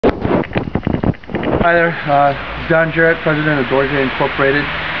Hi there, Don Yurt, President of Dorje Incorporated,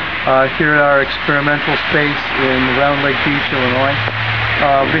 here at our experimental space in Round Lake Beach, Illinois.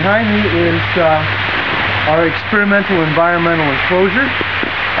 Behind me is our experimental environmental enclosure.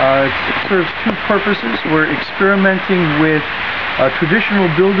 It serves two purposes. We're experimenting with traditional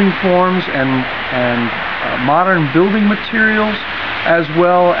building forms and modern building materials, as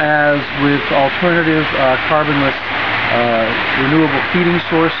well as with alternative carbonless renewable heating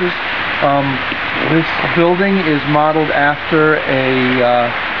sources. This building is modeled after a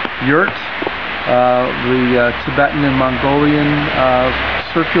Yurt, the Tibetan and Mongolian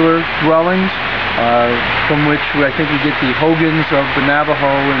circular dwellings, from which I think we get the Hogans of the Navajo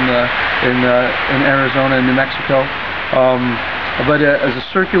in Arizona and New Mexico. But as a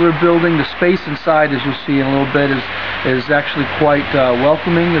circular building, the space inside, as you'll see in a little bit, is actually quite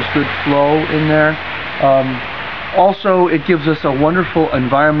welcoming. There's good flow in there. Also, it gives us a wonderful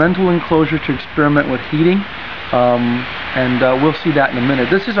environmental enclosure to experiment with heating, and we'll see that in a minute.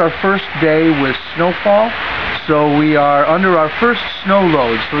 This is our first day with snowfall, so we are under our first snow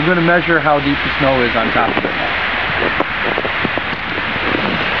load, so we're going to measure how deep the snow is on top of it now.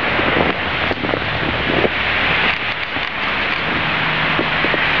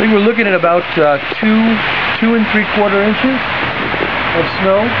 I think we're looking at about 2 3/4 inches of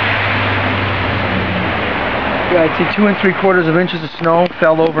snow. Yeah, I'd say 2 3/4 inches of snow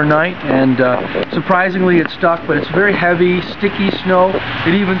fell overnight, and surprisingly it stuck, but it's very heavy, sticky snow.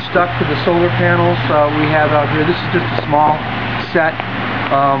 It even stuck to the solar panels we have out here. This is just a small set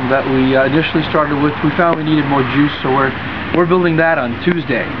that we initially started with. We found we needed more juice, so we're building that on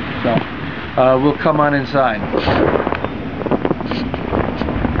Tuesday. So we'll come on inside.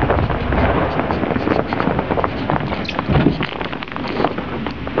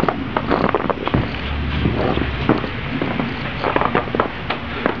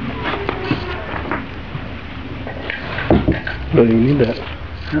 Don't even need that.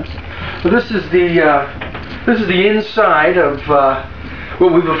 So this is the inside of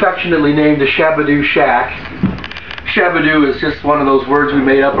what we've affectionately named the Shabadoo Shack. Shabadoo is just one of those words we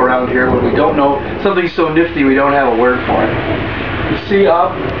made up around here when we don't know something so nifty we don't have a word for it. You see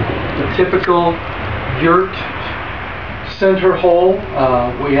up the typical Yurt center hole.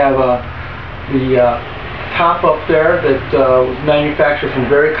 We have the top up there that was manufactured from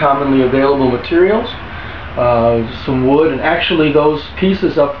very commonly available materials. Some wood, and actually those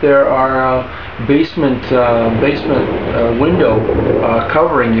pieces up there are basement window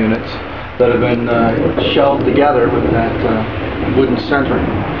covering units that have been shelved together with that wooden centering.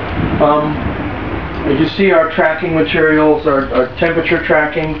 As you see, our tracking materials are temperature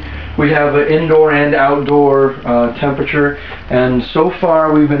tracking. We have an indoor and outdoor temperature, and so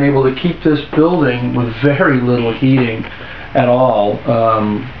far we've been able to keep this building with very little heating at all.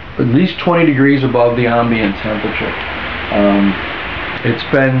 At least 20 degrees above the ambient temperature. It's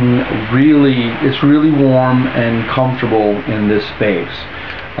really warm and comfortable in this space.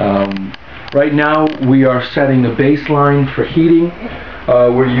 Right now we are setting the baseline for heating.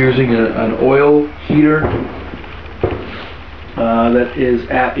 We're using an oil heater that is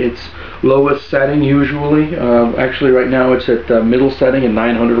at its lowest setting usually. Actually right now it's at the middle setting at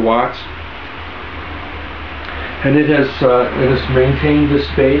 900 watts. And it has maintained this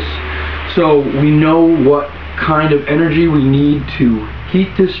space, so we know what kind of energy we need to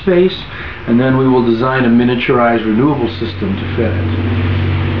heat this space, and then we will design a miniaturized renewable system to fit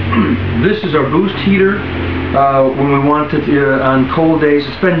it. This is our boost heater. When we want it on cold days,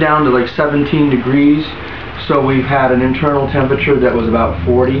 it's been down to like 17 degrees, so we've had an internal temperature that was about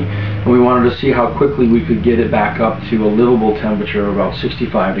 40, and we wanted to see how quickly we could get it back up to a livable temperature of about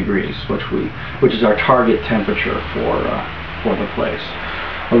 65 degrees, which is our target temperature for the place.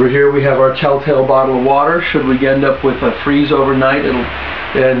 Over here we have our telltale bottle of water. Should we end up with a freeze overnight, it'll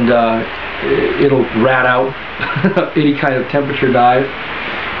rat out any kind of temperature dive.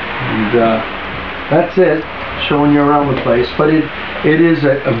 And that's it, showing you around the place. But it is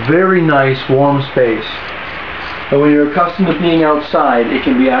a very nice warm space. And when you're accustomed to being outside, it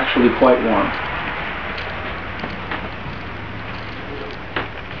can be actually quite warm.